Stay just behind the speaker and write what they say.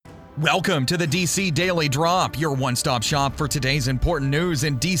Welcome to the DC Daily Drop, your one-stop shop for today's important news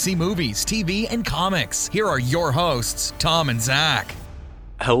in DC movies, TV, and comics. Here are your hosts, Tom and Zach.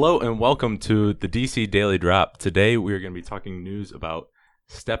 Hello and welcome to the DC Daily Drop. Today we are going to be talking news about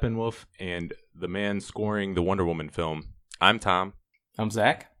Steppenwolf and the man scoring the Wonder Woman film. I'm Tom. I'm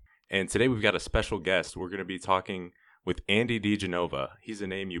Zach. And today we've got a special guest. We're going to be talking with Andy DiGenova. He's a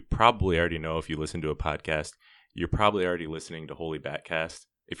name you probably already know if you listen to a podcast. You're probably already listening to Holy Batcast.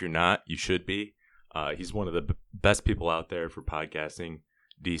 If you're not, you should be. He's one of the best people out there for podcasting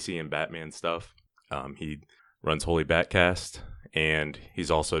DC and Batman stuff. He runs Holy Batcast, and he's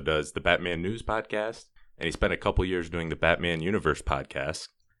also does the Batman News podcast, and he spent a couple years doing the Batman Universe podcast,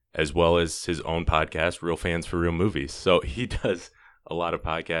 as well as his own podcast, Real Fans for Real Movies. So he does a lot of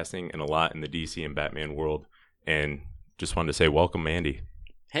podcasting and a lot in the DC and Batman world, and just wanted to say welcome, Andy.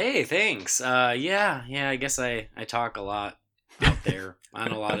 Hey, thanks. Yeah, I guess I talk a lot out there on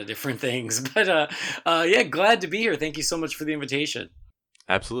a lot of different things, but yeah, glad to be here. Thank you so much for the invitation.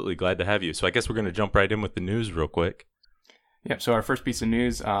 Absolutely, glad to have you. So I guess we're going to jump right in with the news real quick. Yep, so our first piece of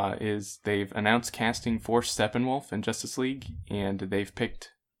news is they've announced casting for Steppenwolf in Justice League, and they've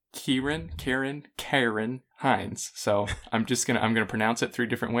picked Ciaran Hinds. So I'm gonna pronounce it 3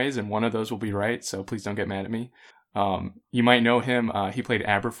 different ways, and one of those will be right, so please don't get mad at me. You might know him. He played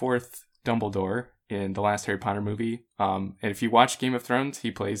Aberforth Dumbledore in the last Harry Potter movie. And if you watch Game of Thrones,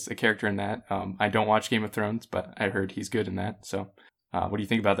 he plays a character in that. I don't watch Game of Thrones, but I heard he's good in that. So what do you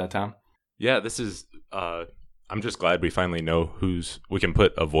think about that, Tom? Yeah, this is, I'm just glad we finally know we can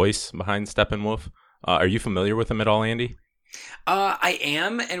put a voice behind Steppenwolf. Are you familiar with him at all, Andy? I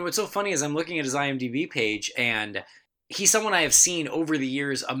am, and what's so funny is I'm looking at his IMDb page, and he's someone I have seen over the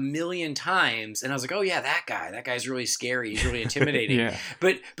years a million times, and I was like, oh yeah, that guy's really scary, he's really intimidating. Yeah.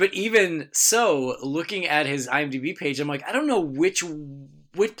 But even so, looking at his IMDb page, I'm like, I don't know which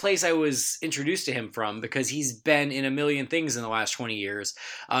place I was introduced to him from, because he's been in a million things in the last 20 years.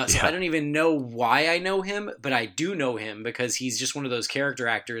 So I don't even know why I know him, but I do know him because he's just one of those character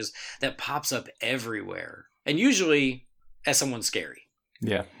actors that pops up everywhere, and usually as someone scary.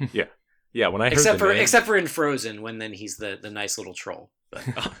 Yeah. Yeah, when I heard except for in Frozen, when then he's the nice little troll.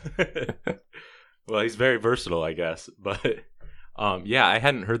 Well, he's very versatile, I guess. But yeah, I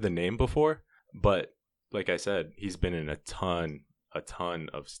hadn't heard the name before, but like I said, he's been in a ton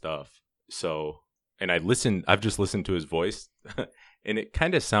of stuff. So, and I've just listened to his voice, and it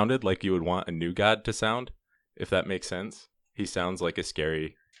kind of sounded like you would want a new god to sound, if that makes sense. He sounds like a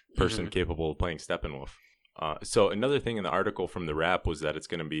scary person capable of playing Steppenwolf. So another thing in the article from the Wrap was that it's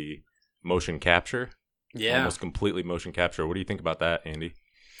going to be motion capture. Yeah. Almost completely motion capture. What do you think about that, Andy?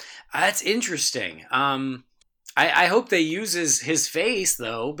 That's interesting. I hope they use his face,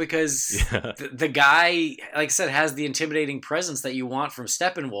 though, because the guy, like I said, has the intimidating presence that you want from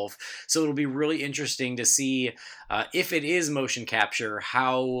Steppenwolf. So it'll be really interesting to see if it is motion capture,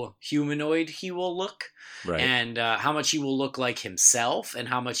 how humanoid he will look. Right. And how much he will look like himself, and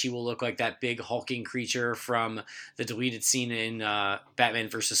how much he will look like that big hulking creature from the deleted scene in Batman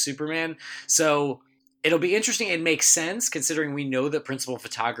vs. Superman. So it'll be interesting. It makes sense considering we know that principal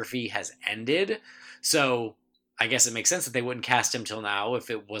photography has ended. So I guess it makes sense that they wouldn't cast him till now if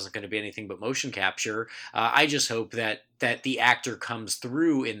it wasn't going to be anything but motion capture. I just hope that the actor comes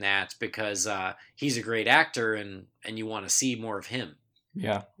through in that, because he's a great actor, and you want to see more of him.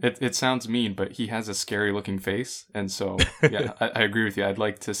 Yeah, it sounds mean, but he has a scary looking face, and so yeah, I agree with you. I'd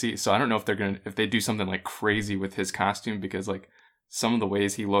like to see. So I don't know if they do something like crazy with his costume, because like some of the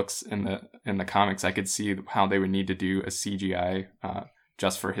ways he looks in the comics, I could see how they would need to do a CGI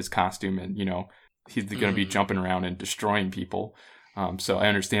just for his costume, and he's going to be jumping around and destroying people. So I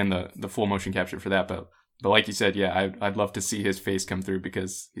understand the full motion capture for that, but like you said, yeah, I'd love to see his face come through,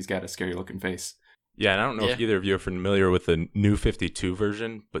 because he's got a scary looking face. Yeah, and I don't know if either of you are familiar with the new 52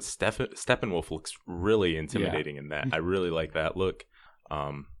 version, but Steppenwolf looks really intimidating in that. I really like that look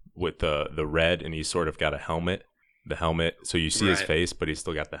with the red, and he's sort of got a helmet. The helmet, so you see his face, but he's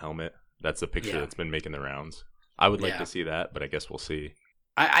still got the helmet. That's the picture that's been making the rounds. I would like to see that, but I guess we'll see.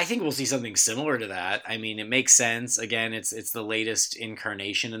 I think we'll see something similar to that. I mean, it makes sense. Again, it's the latest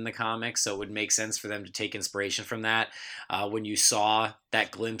incarnation in the comics, so it would make sense for them to take inspiration from that. When you saw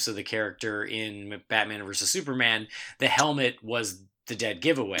that glimpse of the character in Batman vs. Superman, the helmet was the dead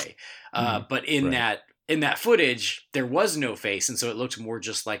giveaway. But in that footage, there was no face, and so it looked more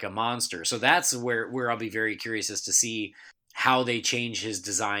just like a monster. So that's where I'll be very curious as to see how they change his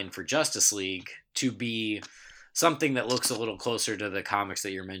design for Justice League to be something that looks a little closer to the comics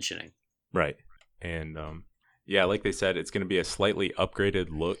that you're mentioning. Right. And yeah, like they said, it's going to be a slightly upgraded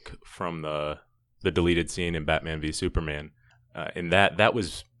look from the deleted scene in Batman v Superman. And that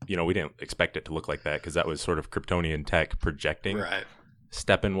was, we didn't expect it to look like that because that was sort of Kryptonian tech projecting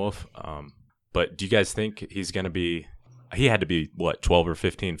Steppenwolf. But do you guys think he's going to be, he had to be, 12 or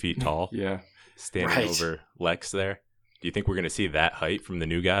 15 feet tall? Yeah. Standing over Lex there. Do you think we're going to see that height from the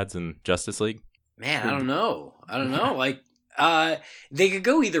New Gods in Justice League? Man, I don't know. Like, they could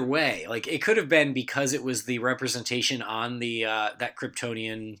go either way. Like, it could have been because it was the representation on the that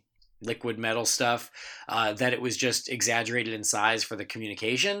Kryptonian liquid metal stuff, that it was just exaggerated in size for the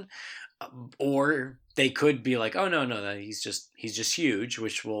communication, or they could be like, oh no, he's just huge,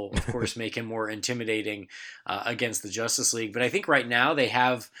 which will of course make him more intimidating against the Justice League. But I think right now they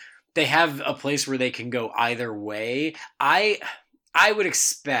have a place where they can go either way. I would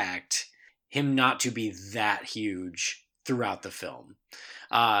expect him not to be that huge throughout the film.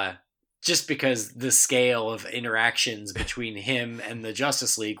 Just because the scale of interactions between him and the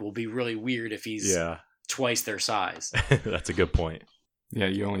Justice League will be really weird if he's twice their size. That's a good point. Yeah,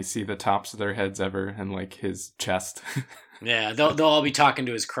 you only see the tops of their heads ever and like his chest. Yeah, they'll all be talking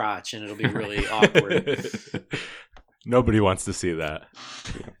to his crotch and it'll be really awkward. Nobody wants to see that.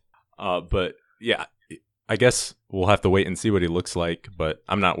 But yeah, I guess we'll have to wait and see what he looks like, but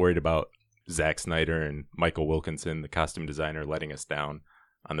I'm not worried about Zack Snyder and Michael Wilkinson, the costume designer, letting us down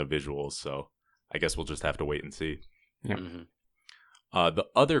on the visuals, so I guess we'll just have to wait and see. Yeah. The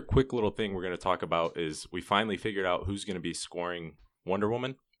other quick little thing we're going to talk about is we finally figured out who's going to be scoring Wonder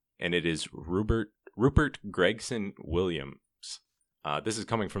Woman, and it is Rupert Gregson Williams. This is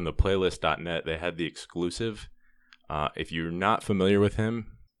coming from the playlist.net. They had the exclusive. If you're not familiar with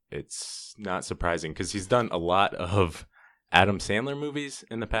him, it's not surprising because he's done a lot of Adam Sandler movies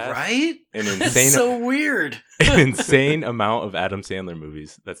in the past. Right? An insane, That's so weird. An insane amount of Adam Sandler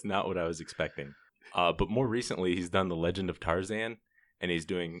movies. That's not what I was expecting. But more recently, he's done The Legend of Tarzan, and he's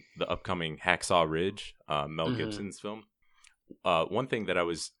doing the upcoming Hacksaw Ridge, Mel Gibson's film. One thing that I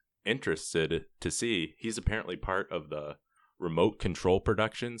was interested to see, he's apparently part of the Remote Control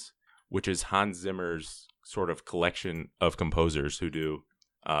Productions, which is Hans Zimmer's sort of collection of composers who do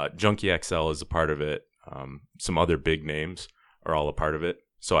Junkie XL is a part of it. Some other big names are all a part of it.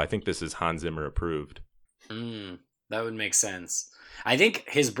 So I think this is Hans Zimmer approved. That would make sense. I think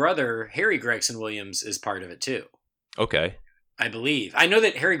his brother, Harry Gregson Williams, is part of it too. Okay. I believe. I know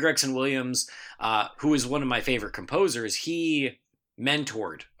that Harry Gregson Williams, who is one of my favorite composers, he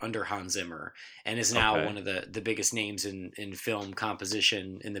mentored under Hans Zimmer and is now one of the biggest names in film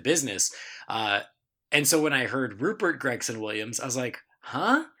composition in the business. And so when I heard Rupert Gregson Williams, I was like,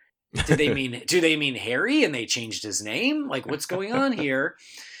 huh? Do they mean Harry and they changed his name? Like, what's going on here?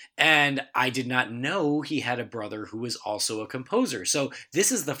 And I did not know he had a brother who was also a composer. So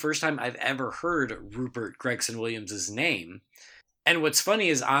this is the first time I've ever heard Rupert Gregson Williams' name. And what's funny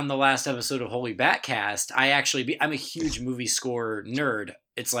is on the last episode of Holy Batcast, I'm a huge movie score nerd.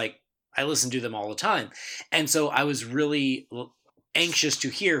 It's like I listen to them all the time. And so I was really anxious to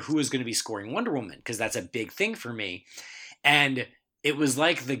hear who is going to be scoring Wonder Woman, because that's a big thing for me. And it was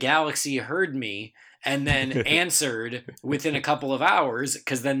like the galaxy heard me and then answered within a couple of hours,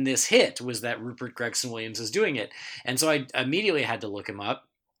 because then this hit was that Rupert Gregson Williams is doing it. And so I immediately had to look him up.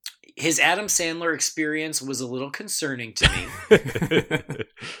 His Adam Sandler experience was a little concerning to me.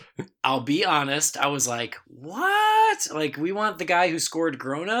 I'll be honest. I was like, what? Like, we want the guy who scored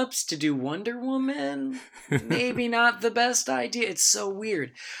Grown Ups to do Wonder Woman? Maybe not the best idea. It's so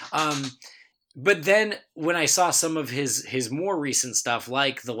weird. But then when I saw some of his more recent stuff,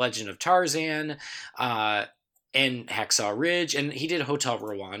 like The Legend of Tarzan, and Hacksaw Ridge, and he did Hotel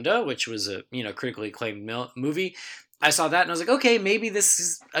Rwanda, which was a critically acclaimed movie. I saw that and I was like, okay, maybe this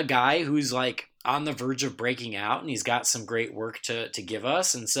is a guy who's like on the verge of breaking out and he's got some great work to give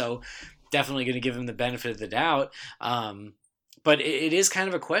us. And so definitely going to give him the benefit of the doubt. But it is kind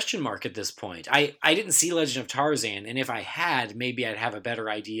of a question mark at this point. I didn't see Legend of Tarzan, and if I had, maybe I'd have a better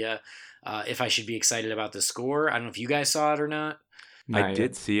idea if I should be excited about the score. I don't know if you guys saw it or not. I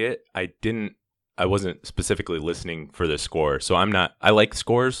did see it. I wasn't specifically listening for the score. So I like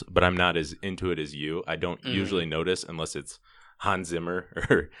scores, but I'm not as into it as you. I don't usually notice unless it's Hans Zimmer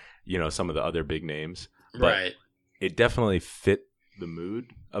or, some of the other big names. But right. It definitely fit the mood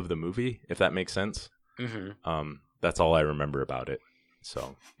of the movie, if that makes sense. Mm-hmm. That's all I remember about it.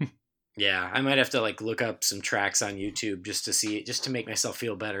 So yeah, I might have to look up some tracks on YouTube just to see it, just to make myself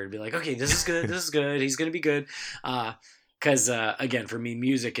feel better, to be like, okay, this is good. This is good. He's going to be good. Because, again, for me,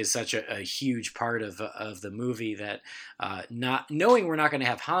 music is such a huge part of the movie that not knowing we're not going to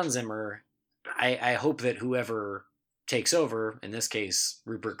have Hans Zimmer, I hope that whoever takes over, in this case,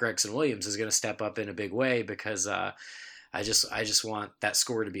 Rupert Gregson Williams, is going to step up in a big way, because I just want that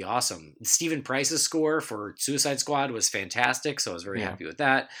score to be awesome. Stephen Price's score for Suicide Squad was fantastic, so I was very happy with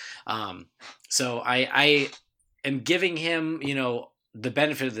that. So I am giving him, the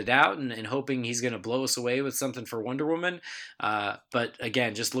benefit of the doubt and hoping he's going to blow us away with something for Wonder Woman. But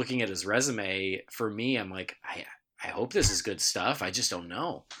again, just looking at his resume, for me, I'm like, I hope this is good stuff. I just don't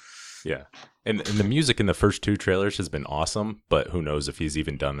know. Yeah. And the music in the first 2 trailers has been awesome, but who knows if he's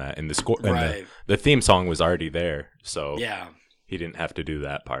even done that. And the score, and the theme song was already there, so he didn't have to do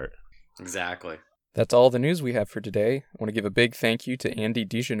that part. Exactly. That's all the news we have for today. I want to give a big thank you to Andy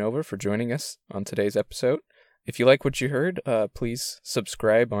DiGenova for joining us on today's episode. If you like what you heard, please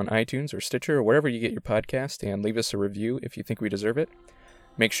subscribe on iTunes or Stitcher or wherever you get your podcast, and leave us a review if you think we deserve it.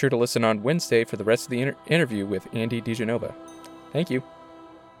 Make sure to listen on Wednesday for the rest of the interview with Andy DiGenova. Thank you.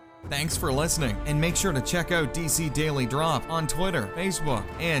 Thanks for listening, and make sure to check out DC Daily Drop on Twitter, Facebook,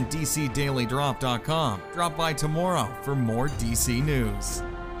 and DCDailyDrop.com. Drop by tomorrow for more DC news.